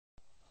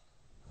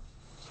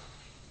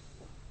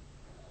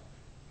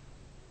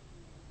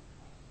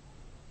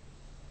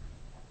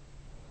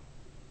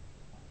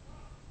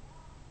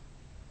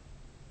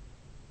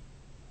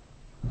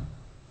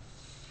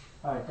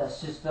Alright,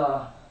 that's just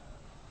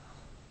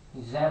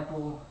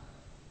example,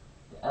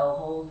 the L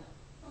hold.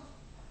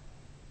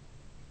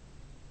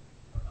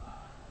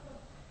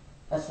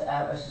 That's the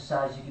ab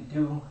exercise you could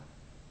do,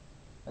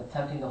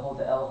 attempting to hold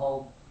the L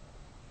hold.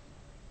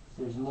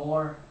 There's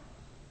more.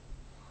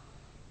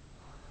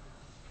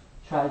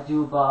 Try to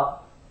do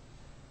about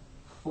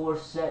 4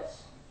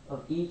 sets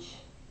of each,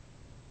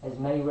 as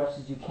many reps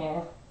as you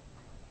can.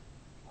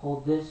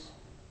 Hold this,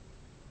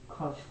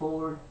 crunch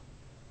forward,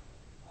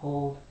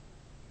 hold,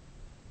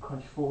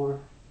 crunch forward,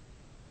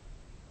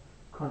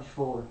 crunch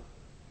forward.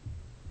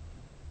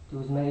 Do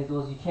as many of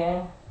those as you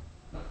can.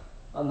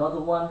 Another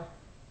one,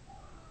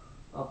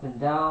 up and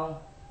down.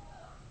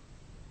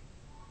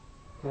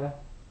 Okay.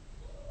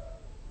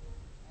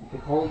 You can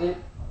hold it.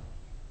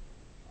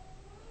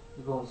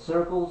 You go in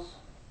circles.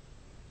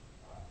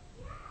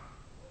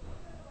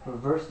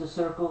 Reverse the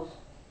circles.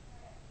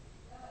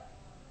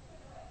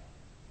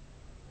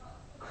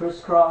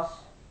 Crisscross.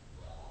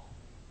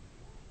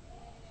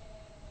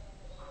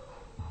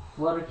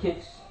 Flutter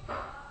kicks.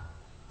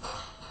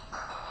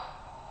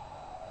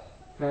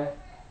 Okay.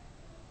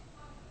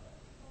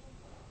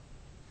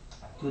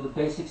 Do the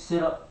basic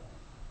sit-up.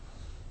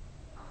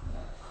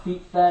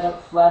 Feet flat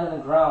on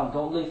the ground.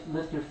 Don't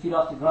lift your feet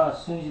off the ground.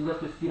 As soon as you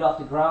lift your feet off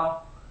the ground,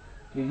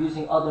 you're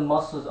using other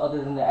muscles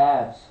other than the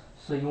abs.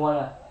 So you want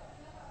to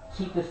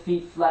keep the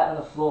feet flat on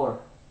the floor.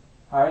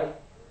 Alright?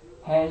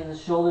 Hands on the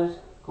shoulders.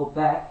 Go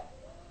back.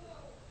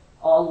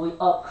 All the way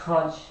up,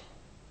 crunch.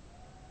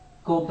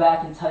 Go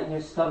back and tighten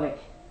your stomach.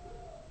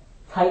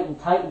 Tighten,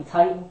 tighten,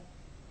 tighten.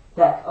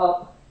 Back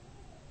up.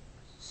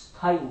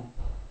 Tighten.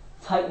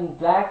 Tighten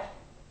back.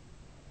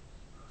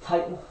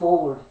 Tighten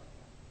forward.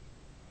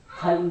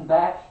 Tighten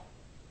back.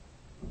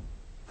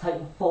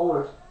 Tighten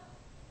forward.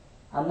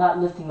 I'm not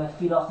lifting my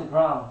feet off the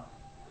ground.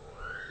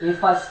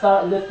 If I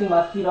start lifting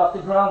my feet off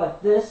the ground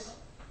like this,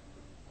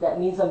 that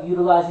means I'm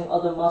utilizing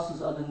other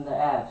muscles other than the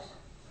abs.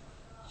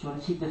 So you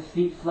want to keep the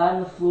feet flat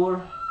on the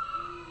floor.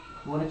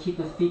 You want to keep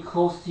the feet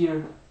close to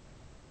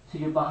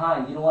your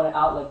behind. You don't want it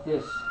out like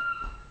this.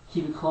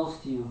 Keep it close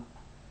to you.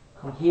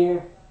 Come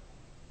here.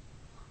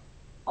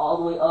 All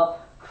the way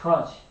up.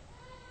 Crunch.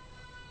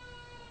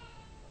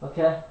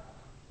 Okay?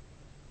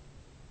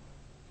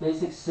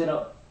 Basic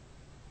sit-up.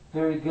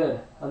 Very good.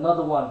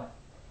 Another one.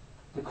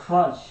 The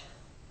crunch.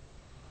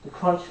 The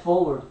crunch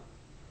forward.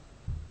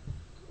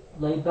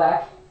 Lay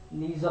back.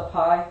 Knees up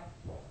high.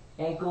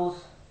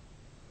 Ankles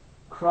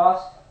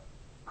crossed.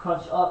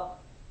 Crunch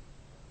up.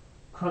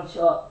 Crunch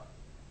up.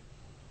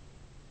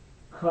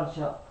 Crunch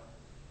up.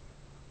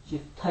 You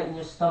tighten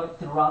your stomach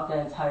throughout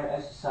that entire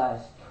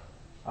exercise.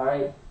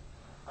 Alright?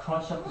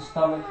 Crunch up the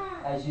stomach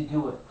as you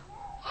do it.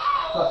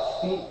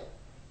 Crunch feet.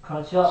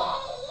 Crunch up.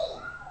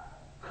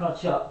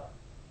 Crunch up.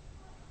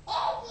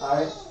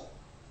 Alright?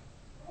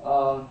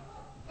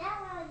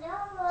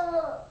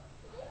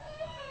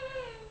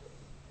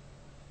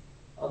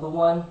 Other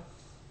one.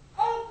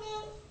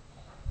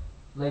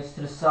 Legs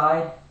to the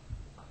side.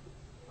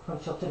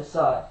 Crunch up to the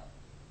side.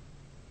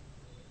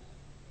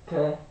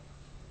 Okay?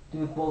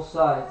 Do it both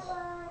sides.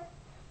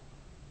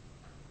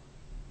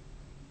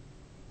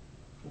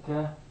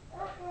 Okay?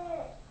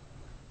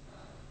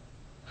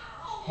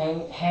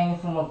 Hang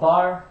from a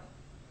bar.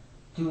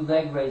 Do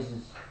leg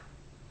raises.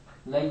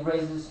 Leg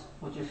raises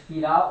with your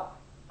feet out.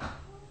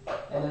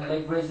 And then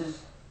leg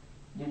raises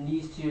your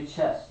knees to your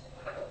chest.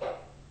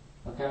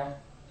 Okay?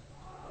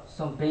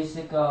 Some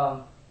basic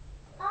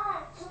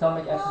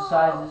stomach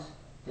exercises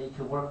that you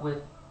can work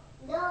with.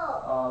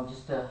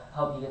 Just to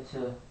help you get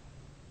to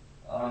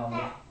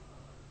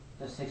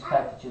the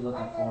 6-pack that you're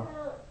looking for.